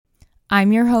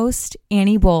I'm your host,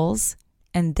 Annie Bowles,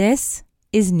 and this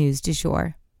is News du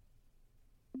Jour.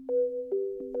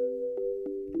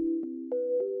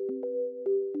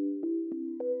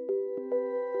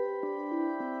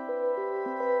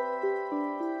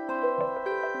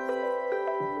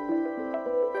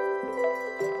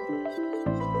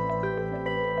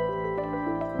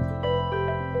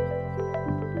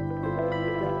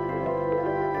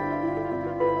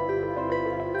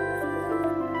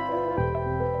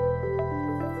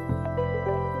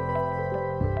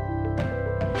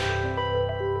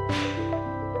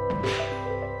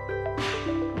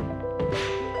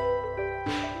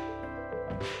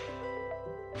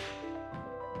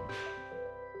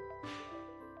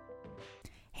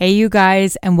 Hey you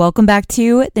guys, and welcome back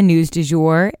to the News du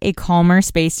Jour, a calmer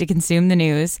space to consume the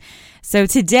news. So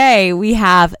today we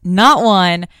have not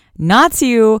one, not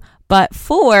two, but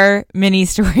 4 mini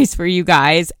stories for you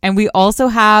guys. And we also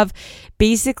have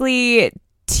basically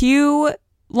 2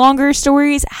 longer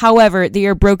stories. However, they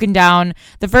are broken down.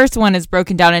 The first one is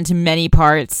broken down into many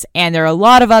parts, and there are a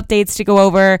lot of updates to go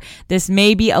over. This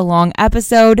may be a long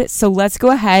episode, so let's go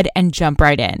ahead and jump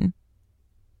right in.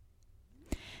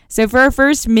 So for our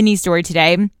first mini story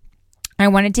today, I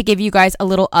wanted to give you guys a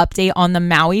little update on the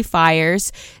Maui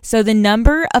fires. So the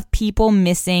number of people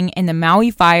missing in the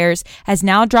Maui fires has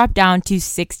now dropped down to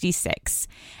 66.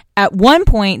 At one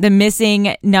point, the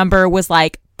missing number was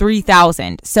like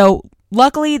 3,000. So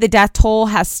luckily, the death toll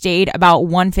has stayed about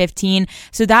 115.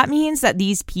 So that means that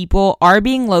these people are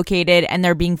being located and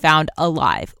they're being found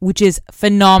alive, which is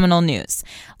phenomenal news.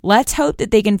 Let's hope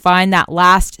that they can find that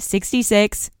last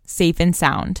 66 safe and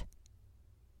sound.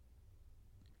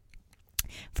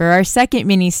 For our second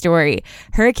mini story,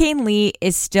 Hurricane Lee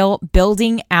is still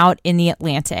building out in the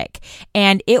Atlantic,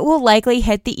 and it will likely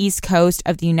hit the east coast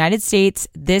of the United States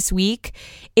this week.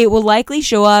 It will likely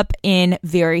show up in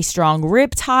very strong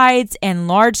riptides and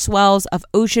large swells of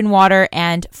ocean water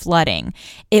and flooding.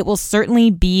 It will certainly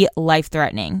be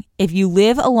life-threatening. If you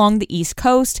live along the East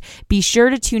Coast, be sure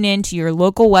to tune in to your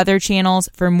local weather channels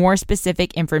for more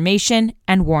specific information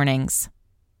and warnings.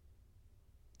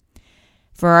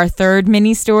 For our third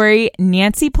mini story,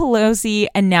 Nancy Pelosi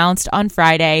announced on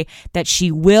Friday that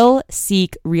she will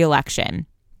seek re-election.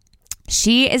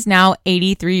 She is now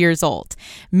 83 years old.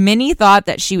 Many thought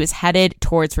that she was headed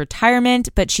towards retirement,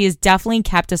 but she has definitely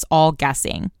kept us all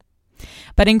guessing.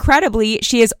 But incredibly,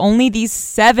 she is only the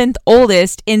 7th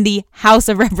oldest in the House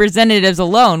of Representatives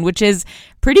alone, which is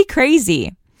pretty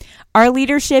crazy. Our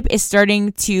leadership is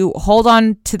starting to hold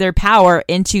on to their power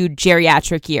into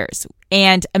geriatric years.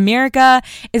 And America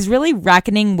is really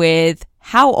reckoning with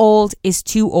how old is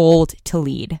too old to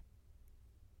lead.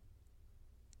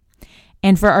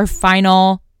 And for our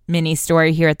final mini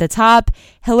story here at the top,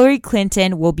 Hillary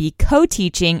Clinton will be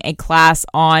co-teaching a class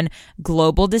on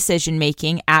global decision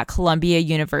making at Columbia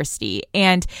University.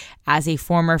 And as a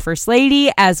former First Lady,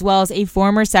 as well as a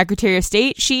former Secretary of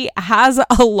State, she has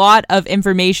a lot of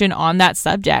information on that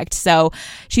subject. So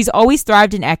she's always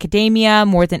thrived in academia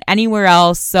more than anywhere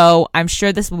else. So I'm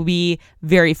sure this will be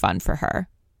very fun for her.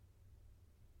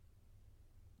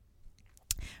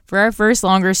 For our first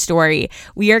longer story,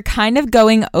 we are kind of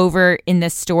going over in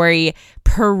this story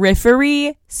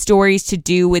periphery stories to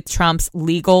do with Trump's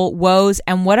legal woes.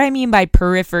 And what I mean by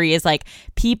periphery is like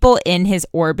people in his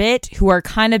orbit who are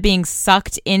kind of being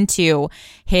sucked into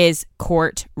his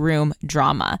courtroom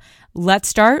drama. Let's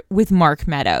start with Mark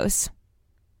Meadows.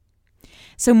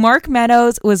 So Mark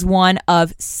Meadows was one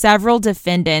of several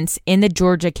defendants in the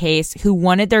Georgia case who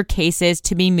wanted their cases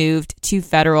to be moved to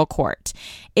federal court.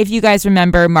 If you guys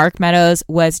remember, Mark Meadows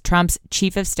was Trump's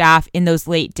chief of staff in those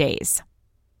late days.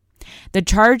 The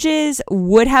charges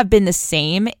would have been the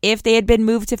same if they had been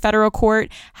moved to federal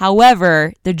court.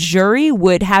 However, the jury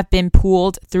would have been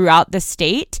pooled throughout the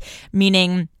state,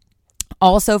 meaning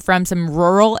also from some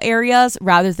rural areas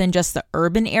rather than just the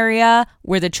urban area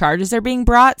where the charges are being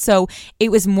brought. So it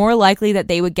was more likely that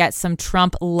they would get some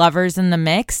Trump lovers in the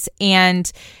mix,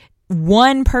 and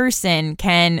one person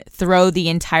can throw the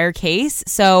entire case.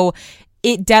 So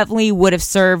it definitely would have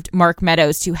served Mark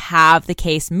Meadows to have the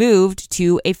case moved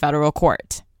to a federal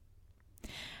court.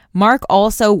 Mark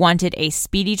also wanted a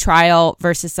speedy trial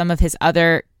versus some of his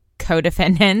other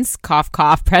co-defendants, cough,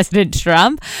 cough, President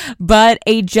Trump, but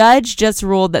a judge just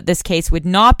ruled that this case would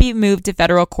not be moved to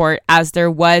federal court as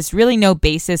there was really no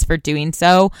basis for doing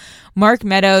so. Mark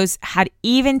Meadows had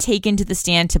even taken to the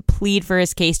stand to plead for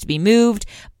his case to be moved,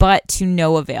 but to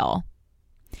no avail.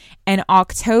 An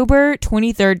October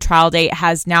 23rd trial date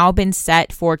has now been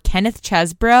set for Kenneth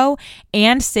Chesebro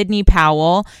and Sidney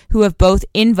Powell, who have both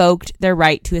invoked their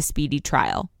right to a speedy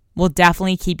trial. We'll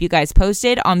definitely keep you guys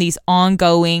posted on these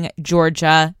ongoing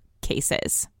Georgia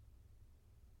cases.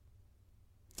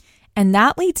 And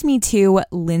that leads me to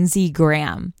Lindsey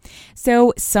Graham.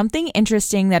 So something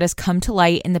interesting that has come to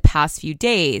light in the past few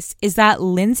days is that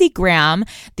Lindsey Graham,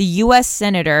 the U.S.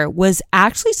 Senator, was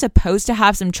actually supposed to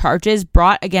have some charges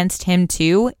brought against him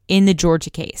too in the Georgia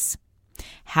case.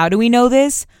 How do we know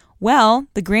this? Well,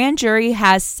 the grand jury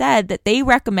has said that they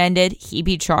recommended he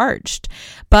be charged,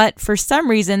 but for some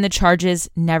reason the charges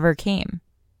never came.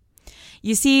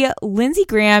 You see, Lindsey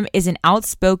Graham is an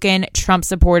outspoken Trump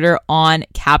supporter on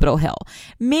Capitol Hill.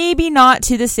 Maybe not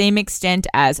to the same extent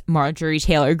as Marjorie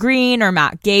Taylor Greene or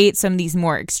Matt Gaetz, some of these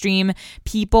more extreme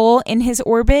people in his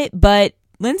orbit, but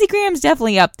Lindsey Graham's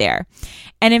definitely up there.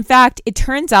 And in fact, it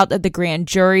turns out that the grand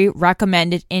jury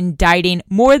recommended indicting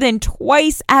more than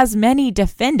twice as many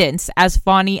defendants as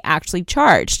Fani actually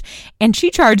charged. And she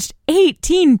charged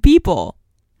 18 people.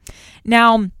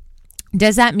 Now,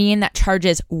 does that mean that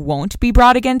charges won't be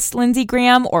brought against Lindsey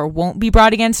Graham or won't be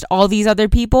brought against all these other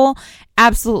people?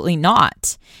 Absolutely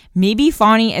not. Maybe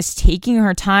Fani is taking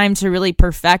her time to really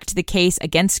perfect the case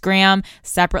against Graham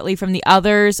separately from the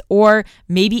others, or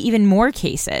maybe even more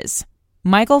cases.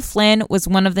 Michael Flynn was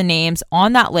one of the names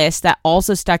on that list that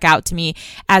also stuck out to me,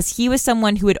 as he was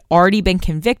someone who had already been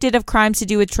convicted of crimes to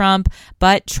do with Trump,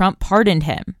 but Trump pardoned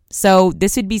him. So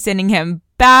this would be sending him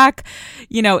back,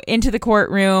 into the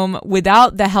courtroom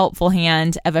without the helpful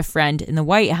hand of a friend in the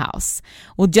White House.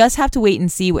 We'll just have to wait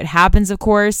and see what happens, of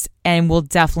course, and we'll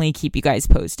definitely keep you guys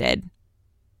posted.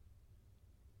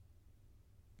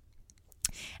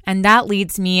 And that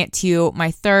leads me to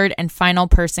my third and final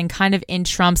person kind of in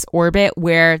Trump's orbit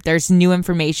where there's new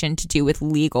information to do with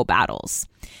legal battles.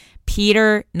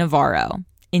 Peter Navarro,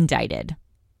 indicted.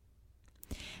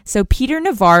 So Peter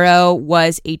Navarro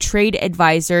was a trade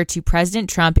advisor to President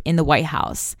Trump in the White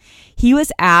House. He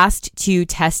was asked to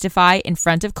testify in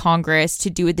front of Congress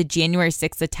to do with the January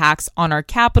 6th attacks on our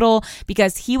Capitol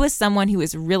because he was someone who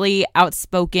was really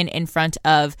outspoken in front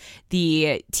of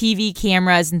the TV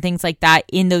cameras and things like that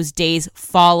in those days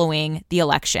following the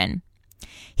election.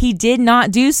 He did not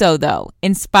do so, though.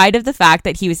 In spite of the fact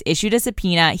that he was issued a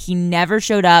subpoena, he never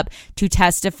showed up to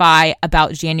testify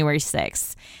about January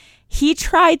 6th. He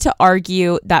tried to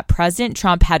argue that President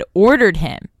Trump had ordered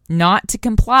him not to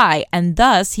comply, and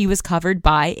thus he was covered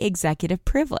by executive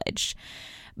privilege.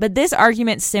 But this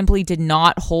argument simply did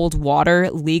not hold water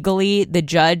legally. The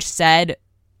judge said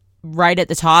right at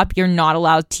the top, you're not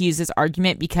allowed to use this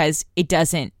argument because it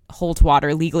doesn't hold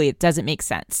water legally. It doesn't make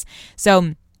sense.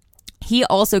 So he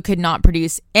also could not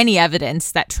produce any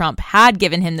evidence that Trump had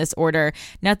given him this order,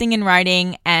 nothing in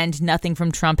writing and nothing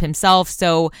from Trump himself.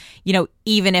 So,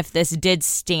 even if this did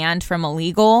stand from a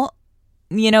legal,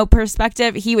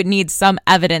 perspective, he would need some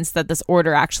evidence that this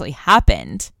order actually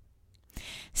happened.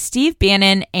 Steve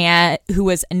Bannon, who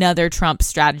was another Trump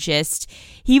strategist,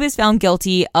 he was found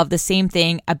guilty of the same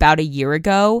thing about a year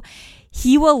ago.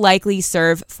 He will likely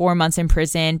serve 4 months in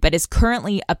prison, but is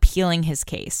currently appealing his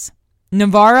case.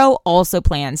 Navarro also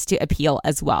plans to appeal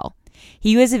as well.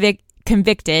 He was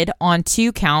convicted on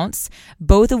 2 counts,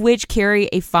 both of which carry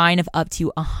a fine of up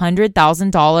to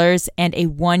 $100,000 and a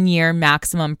 1-year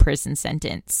maximum prison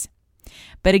sentence.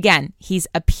 But again, he's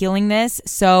appealing this,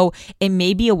 so it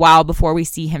may be a while before we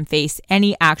see him face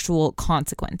any actual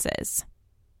consequences.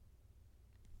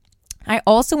 I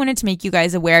also wanted to make you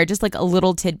guys aware, just like a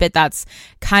little tidbit that's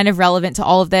kind of relevant to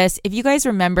all of this. If you guys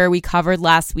remember, we covered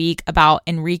last week about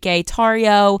Enrique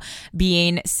Tarrio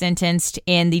being sentenced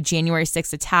in the January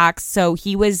 6th attacks. So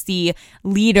he was the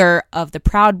leader of the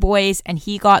Proud Boys, and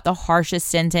he got the harshest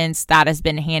sentence that has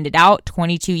been handed out,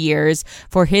 22 years,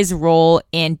 for his role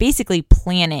in basically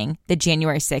planning the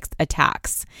January 6th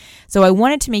attacks. So I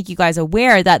wanted to make you guys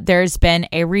aware that there's been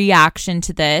a reaction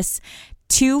to this.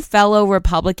 2 fellow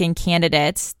Republican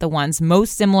candidates, the ones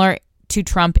most similar to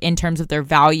Trump in terms of their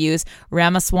values,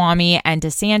 Ramaswamy and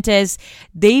DeSantis,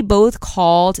 they both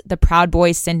called the Proud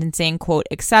Boys sentencing, quote,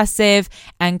 excessive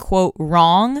and, quote,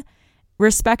 wrong,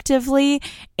 respectively.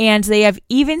 And they have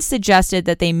even suggested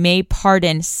that they may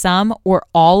pardon some or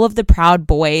all of the Proud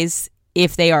Boys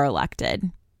if they are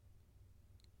elected.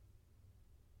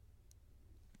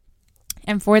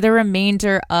 And for the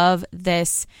remainder of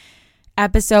this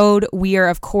episode, we are,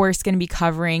 of course, going to be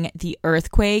covering the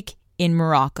earthquake in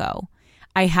Morocco.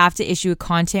 I have to issue a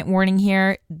content warning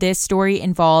here. This story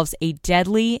involves a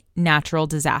deadly natural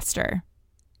disaster.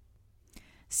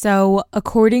 So,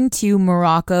 according to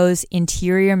Morocco's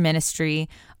Interior Ministry,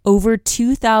 over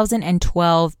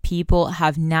 2,012 people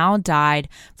have now died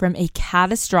from a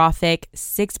catastrophic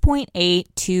 6.8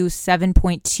 to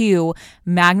 7.2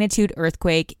 magnitude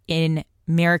earthquake in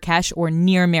Marrakesh or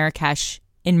near Marrakesh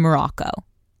in Morocco.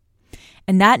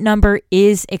 And that number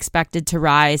is expected to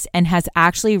rise and has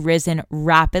actually risen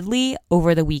rapidly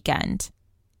over the weekend.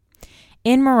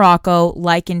 In Morocco,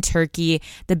 like in Turkey,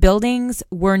 the buildings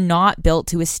were not built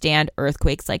to withstand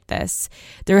earthquakes like this.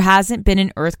 There hasn't been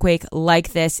an earthquake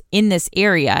like this in this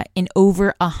area in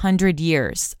over 100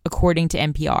 years, according to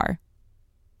NPR.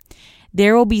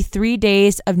 There will be 3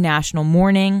 days of national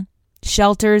mourning.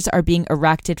 Shelters are being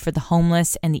erected for the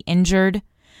homeless and the injured.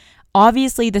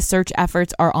 Obviously, the search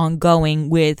efforts are ongoing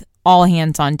with all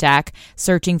hands on deck,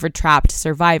 searching for trapped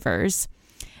survivors.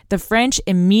 The French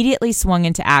immediately swung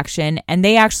into action, and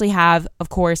they actually have, of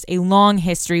course, a long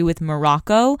history with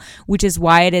Morocco, which is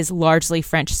why it is largely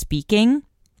French-speaking.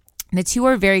 The two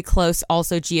are very close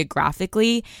also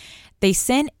geographically. They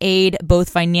sent aid both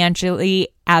financially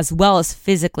as well as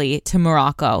physically to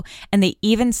Morocco, and they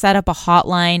even set up a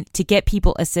hotline to get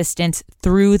people assistance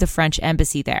through the French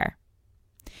embassy there.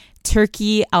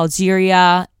 Turkey,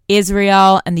 Algeria,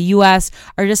 Israel, and the U.S.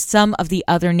 are just some of the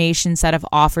other nations that have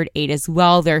offered aid as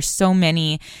well. There are so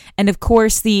many. And of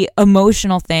course, the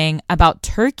emotional thing about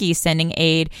Turkey sending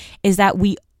aid is that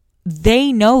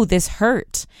they know this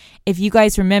hurt. If you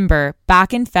guys remember,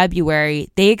 back in February,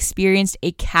 they experienced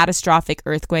a catastrophic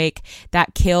earthquake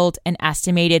that killed an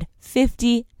estimated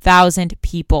 50,000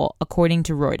 people, according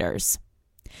to Reuters.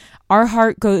 Our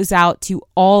heart goes out to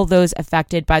all those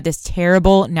affected by this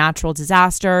terrible natural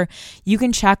disaster. You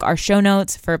can check our show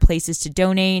notes for places to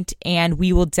donate, and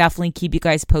we will definitely keep you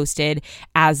guys posted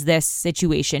as this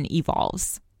situation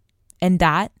evolves. And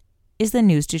that is the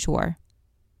news du jour.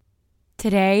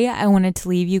 Today, I wanted to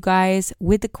leave you guys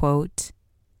with the quote,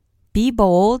 "Be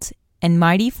bold, and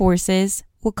mighty forces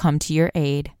will come to your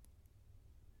aid."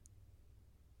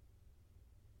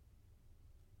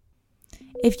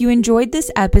 If you enjoyed this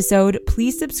episode,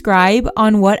 please subscribe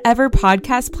on whatever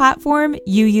podcast platform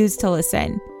you use to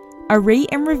listen. A rate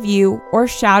and review or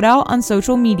shout out on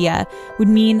social media would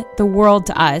mean the world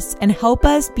to us and help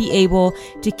us be able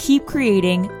to keep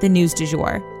creating the news du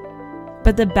jour.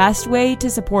 But the best way to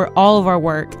support all of our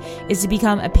work is to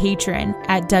become a patron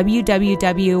at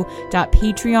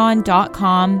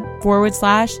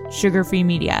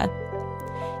www.patreon.com/sugarfreemedia.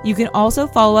 You can also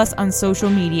follow us on social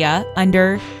media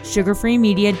under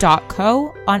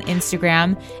sugarfreemedia.co on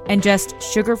Instagram and just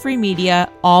sugarfreemedia,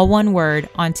 all one word,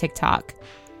 on TikTok.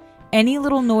 Any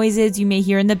little noises you may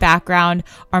hear in the background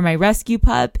are my rescue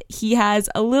pup. He has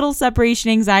a little separation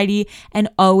anxiety and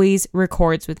always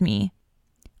records with me.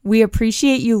 We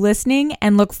appreciate you listening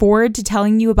and look forward to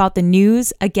telling you about the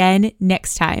news again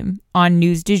next time on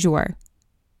News du Jour.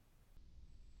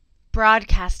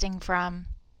 Broadcasting from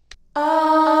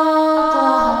Oklahoma.